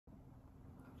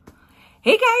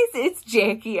Hey guys, it's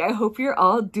Jackie. I hope you're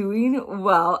all doing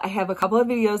well. I have a couple of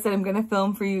videos that I'm going to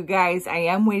film for you guys. I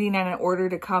am waiting on an order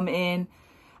to come in.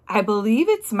 I believe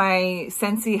it's my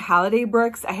Scentsy holiday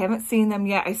brooks. I haven't seen them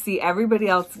yet. I see everybody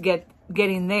else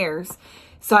getting theirs.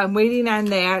 So I'm waiting on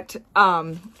that.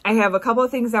 I have a couple of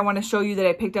things I want to show you that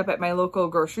I picked up at my local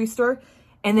grocery store.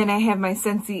 And then I have my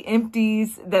Scentsy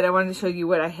empties that I wanted to show you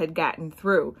what I had gotten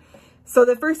through. So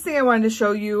the first thing I wanted to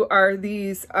show you are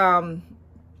these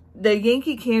the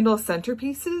Yankee Candle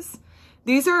centerpieces.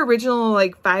 These are original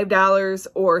like $5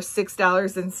 or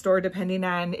 $6 in store, depending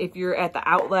on if you're at the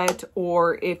outlet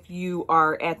or if you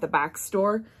are at the box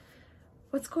store.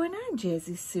 What's going on,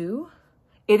 Jazzy Sue?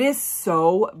 It is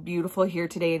so beautiful here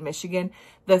today in Michigan.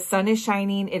 The sun is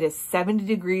shining. It is 70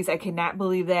 degrees. I cannot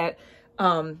believe that.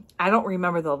 I don't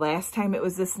remember the last time it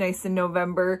was this nice in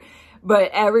November, but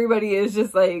everybody is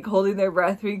just like holding their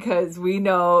breath because we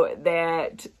know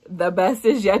that the best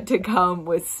is yet to come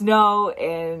with snow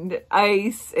and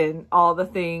ice and all the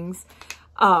things.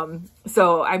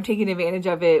 So I'm taking advantage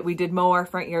of it. We did mow our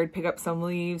front yard, pick up some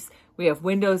leaves. We have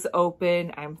windows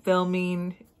open. I'm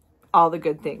filming, all the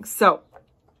good things. So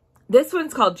this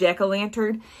one's called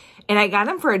Jack-o'-lantern, and I got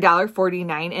them for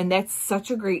 $1.49, and that's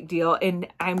such a great deal. And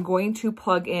I'm going to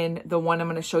plug in the one I'm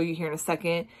going to show you here in a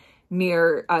second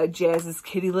near Jazz's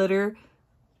kitty litter.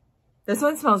 This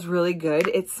one smells really good.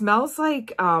 It smells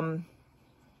like,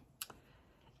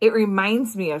 it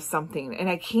reminds me of something, and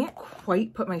I can't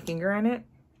quite put my finger on it.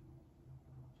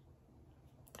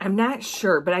 I'm not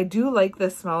sure, but I do like the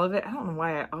smell of it. I don't know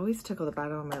why I always tickle the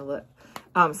bottom of my lip.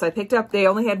 So I picked up, they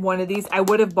only had one of these. I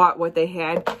would have bought what they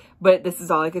had, but this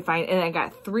is all I could find. And I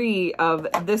got 3 of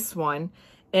this one,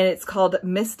 and it's called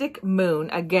Mystic Moon.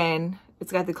 Again,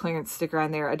 it's got the clearance sticker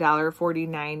on there,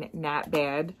 $1.49, not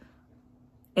bad.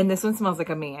 And this one smells like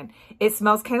a man. It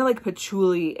smells kind of like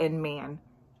patchouli and man.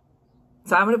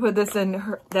 So I'm going to put this in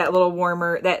that little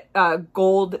warmer, that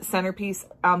gold centerpiece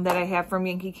that I have from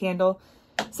Yankee Candle.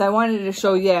 So I wanted to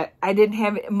show you, I didn't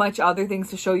have much other things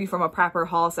to show you from a proper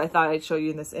haul, so I thought I'd show you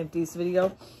in this empties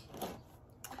video.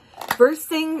 First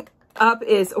thing up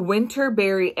is Winter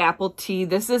Berry Apple Tea.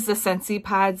 This is the Scentsy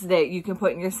pods that you can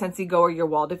put in your Scentsy Go or your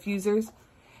wall diffusers.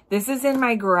 This is in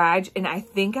my garage, and I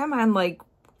think I'm on like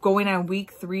going on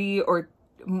week 3, or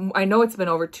I know it's been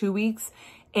over 2 weeks,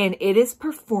 and it is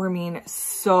performing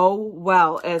so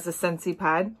well as a Scentsy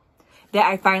pod that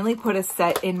I finally put a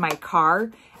set in my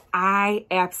car. I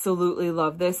absolutely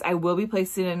love this. I will be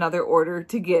placing another order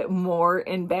to get more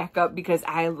in backup because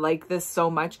I like this so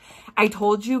much. I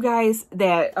told you guys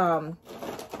that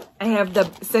I have the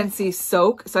Scentsy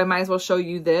Soak, so I might as well show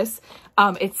you this.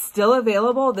 It's still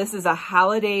available. This is a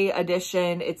holiday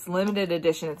edition. It's limited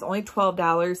edition. It's only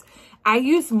 $12. I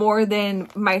use more than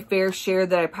my fair share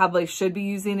that I probably should be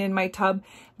using in my tub,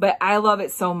 but I love it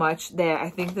so much that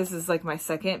I think this is like my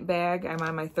 2nd bag. I'm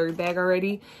on my 3rd bag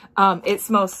already. It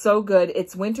smells so good.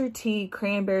 It's winter tea,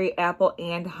 cranberry, apple,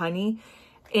 and honey.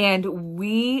 And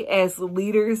we as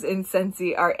leaders in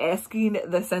Scentsy are asking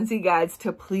the Scentsy gods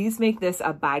to please make this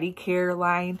a body care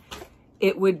line.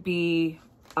 It would be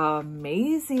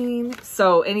amazing.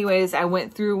 So anyways, I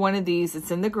went through one of these. It's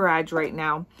in the garage right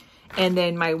now. And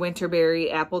then my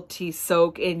Winterberry Apple Tea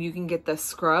Soak, and you can get the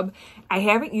scrub. I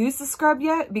haven't used the scrub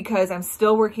yet because I'm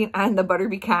still working on the butter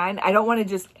pecan. I don't want to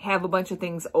just have a bunch of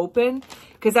things open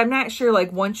because I'm not sure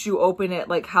like once you open it,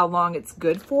 like how long it's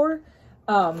good for.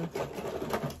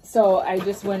 So I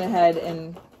just went ahead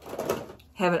and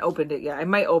haven't opened it yet. I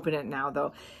might open it now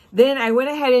though. Then I went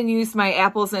ahead and used my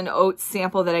apples and oats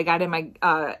sample that I got in my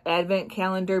advent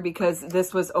calendar because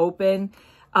this was open.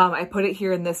 I put it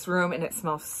here in this room and it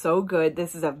smells so good.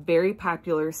 This is a very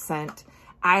popular scent.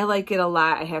 I like it a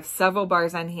lot. I have several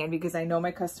bars on hand because I know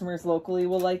my customers locally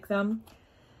will like them.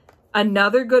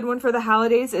 Another good one for the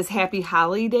holidays is Happy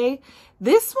Holly Day.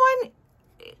 This one,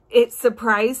 it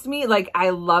surprised me. Like, I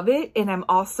love it and I'm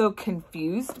also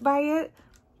confused by it.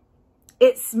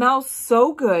 It smells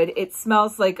so good. It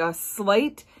smells like a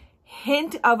slight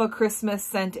hint of a Christmas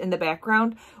scent in the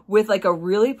background with like a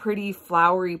really pretty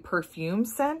flowery perfume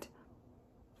scent.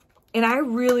 And I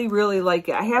really, really like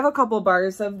it. I have a couple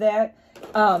bars of that.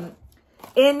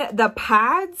 In the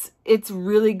pods, it's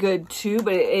really good too,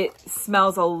 but it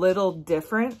smells a little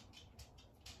different.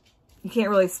 You can't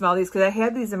really smell these because I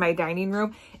had these in my dining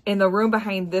room. In the room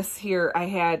behind this here, I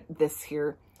had this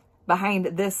here.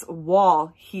 Behind this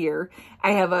wall here,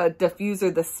 I have a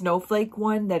diffuser, the snowflake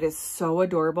one that is so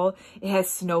adorable. It has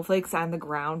snowflakes on the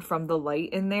ground from the light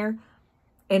in there.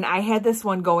 And I had this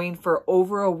one going for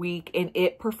over a week and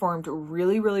it performed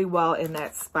really, really well in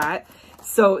that spot.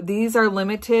 So these are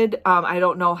limited. I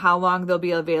don't know how long they'll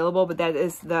be available, but that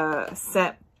is the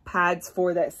scent pods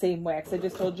for that same wax I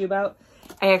just told you about.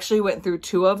 I actually went through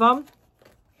 2 of them.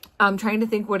 I'm trying to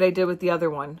think what I did with the other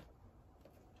one.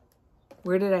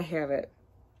 Where did I have it?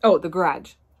 Oh, the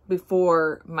garage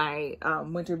before my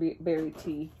winterberry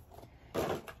tea.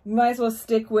 You might as well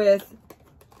stick with,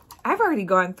 I've already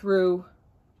gone through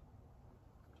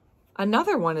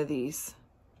another one of these.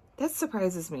 That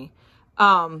surprises me.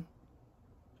 Oh,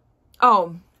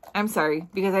 I'm sorry,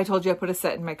 because I told you I put a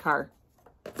set in my car.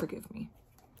 Forgive me.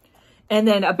 And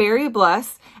then a Berry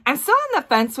Bless. I'm still on the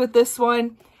fence with this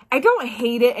one. I don't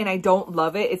hate it and I don't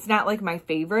love it. It's not like my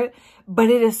favorite, but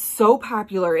it is so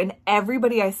popular and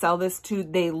everybody I sell this to,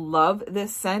 they love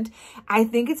this scent. I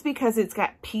think it's because it's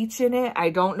got peach in it. I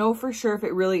don't know for sure if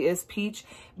it really is peach,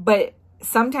 but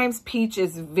sometimes peach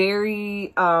is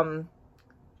very,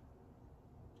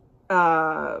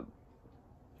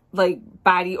 like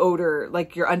body odor,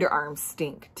 like your underarms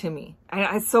stink to me.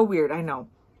 It's so weird, I know.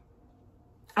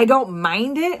 I don't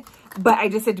mind it, but I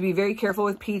just have to be very careful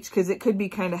with peach because it could be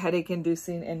kind of headache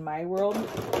inducing in my world.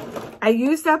 I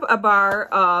used up a bar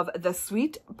of the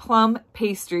sweet plum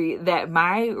pastry that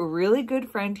my really good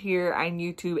friend here on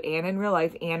YouTube and in real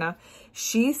life, Anna,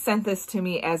 she sent this to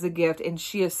me as a gift and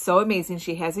she is so amazing.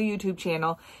 She has a YouTube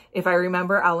channel. If I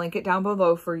remember, I'll link it down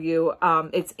below for you.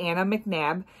 It's Anna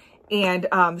McNabb. And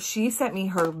she sent me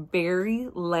her very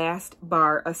last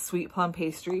bar of sweet plum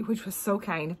pastry, which was so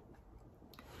kind.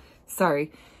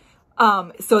 Sorry.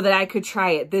 So that I could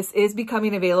try it. This is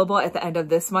becoming available at the end of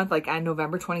this month, like on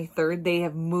November 23rd. They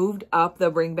have moved up the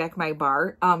Bring Back My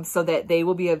Bar so that they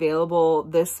will be available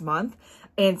this month.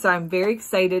 And so I'm very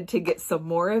excited to get some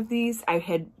more of these. I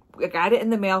got it in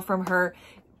the mail from her,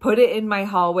 put it in my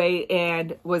hallway,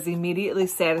 and was immediately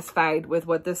satisfied with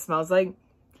what this smells like.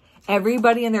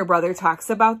 Everybody and their brother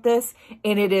talks about this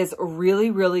and it is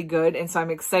really, really good. And so I'm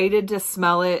excited to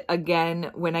smell it again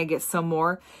when I get some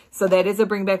more. So that is a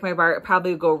Bring Back My Bar. It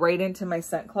probably will go right into my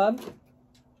scent club.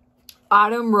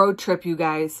 Autumn Road Trip, you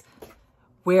guys.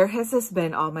 Where has this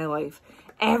been all my life?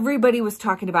 Everybody was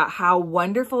talking about how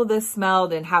wonderful this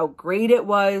smelled and how great it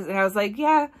was. And I was like,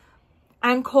 yeah,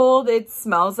 I'm cold. It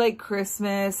smells like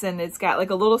Christmas and it's got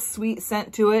like a little sweet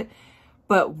scent to it.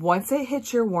 But once it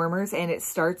hits your warmers and it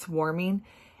starts warming,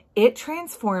 it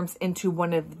transforms into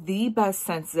one of the best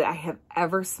scents that I have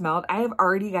ever smelled. I have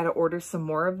already got to order some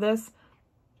more of this.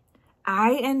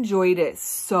 I enjoyed it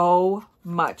so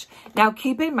much. Now,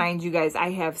 keep in mind, you guys,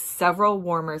 I have several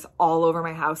warmers all over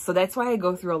my house. So that's why I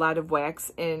go through a lot of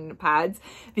wax in pods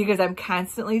because I'm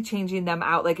constantly changing them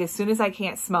out. Like as soon as I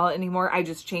can't smell it anymore, I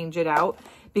just change it out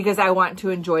because I want to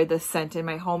enjoy the scent in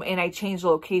my home and I change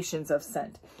locations of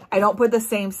scent. I don't put the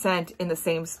same scent in the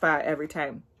same spot every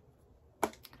time.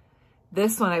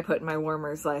 This one I put in my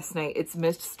warmers last night. It's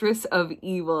Mistress of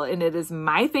Evil, and it is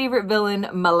my favorite villain,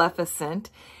 Maleficent.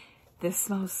 This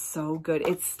smells so good.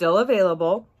 It's still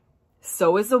available.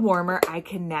 So is the warmer. I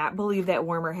cannot believe that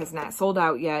warmer has not sold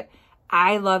out yet.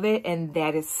 I love it, and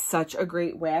that is such a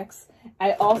great wax.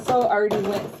 I also already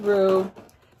went through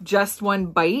Just One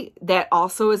Bite. That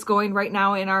also is going right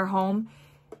now in our home.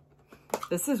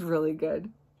 This is really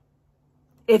good.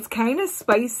 It's kind of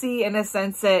spicy in a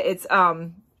sense that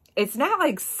it's not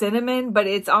like cinnamon, but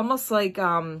it's almost like,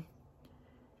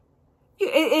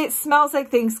 it smells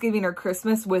like Thanksgiving or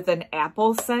Christmas with an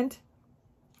apple scent.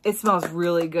 It smells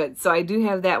really good. So I do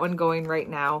have that one going right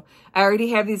now. I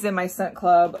already have these in my scent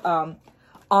club.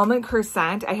 Almond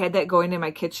Croissant, I had that going in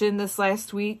my kitchen this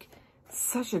last week.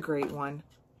 Such a great one.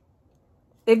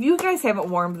 If you guys haven't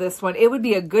warmed this one, it would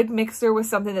be a good mixer with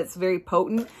something that's very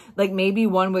potent. Like maybe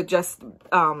one with just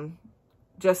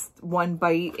one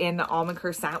bite in the almond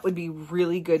croissant would be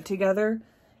really good together.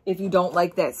 If you don't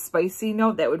like that spicy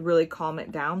note, that would really calm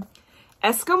it down.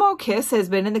 Eskimo Kiss has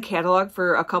been in the catalog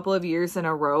for a couple of years in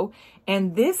a row.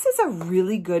 And this is a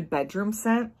really good bedroom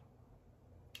scent.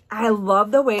 I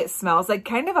love the way it smells. Like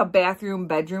kind of a bathroom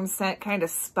bedroom scent, kind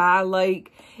of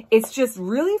spa-like. It's just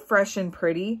really fresh and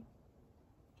pretty.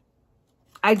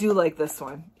 I do like this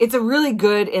one. It's a really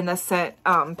good in the scent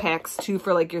packs too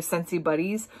for like your Scentsy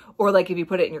buddies or like if you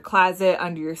put it in your closet,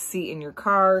 under your seat in your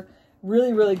car.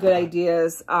 Really, really good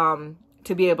ideas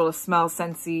to be able to smell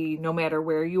Scentsy no matter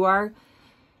where you are.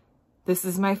 This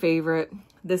is my favorite.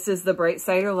 This is the Bright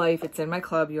Cider Life. It's in my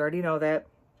club. You already know that.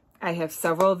 I have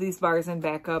several of these bars in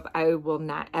backup. I will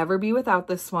not ever be without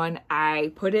this one.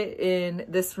 I put it in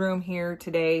this room here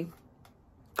today,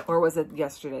 or was it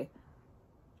yesterday?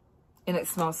 And it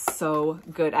smells so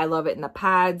good. I love it in the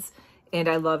pods. and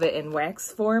I love it in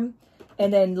wax form.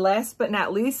 And then last but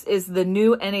not least is the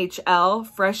new NHL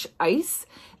Fresh Ice.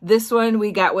 This one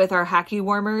we got with our hockey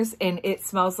warmers, and it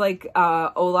smells like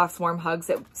Olaf's Warm Hugs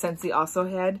that Scentsy also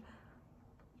had.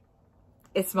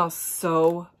 It smells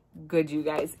so good, you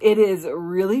guys. It is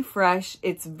really fresh.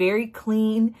 It's very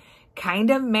clean, kind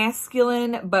of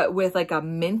masculine, but with like a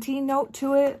minty note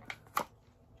to it.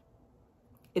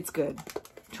 It's good.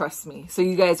 Trust me. So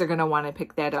you guys are going to want to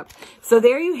pick that up. So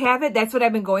there you have it. That's what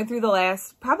I've been going through the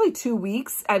last probably 2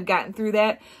 weeks. I've gotten through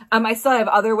that. I still have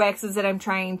other waxes that I'm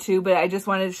trying too, but I just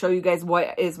wanted to show you guys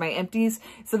what is my empties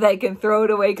so that I can throw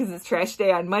it away because it's trash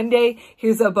day on Monday.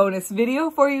 Here's a bonus video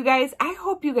for you guys. I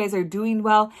hope you guys are doing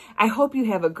well. I hope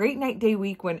you have a great night, day,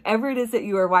 week, whenever it is that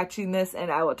you are watching this, and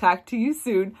I will talk to you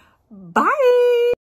soon. Bye!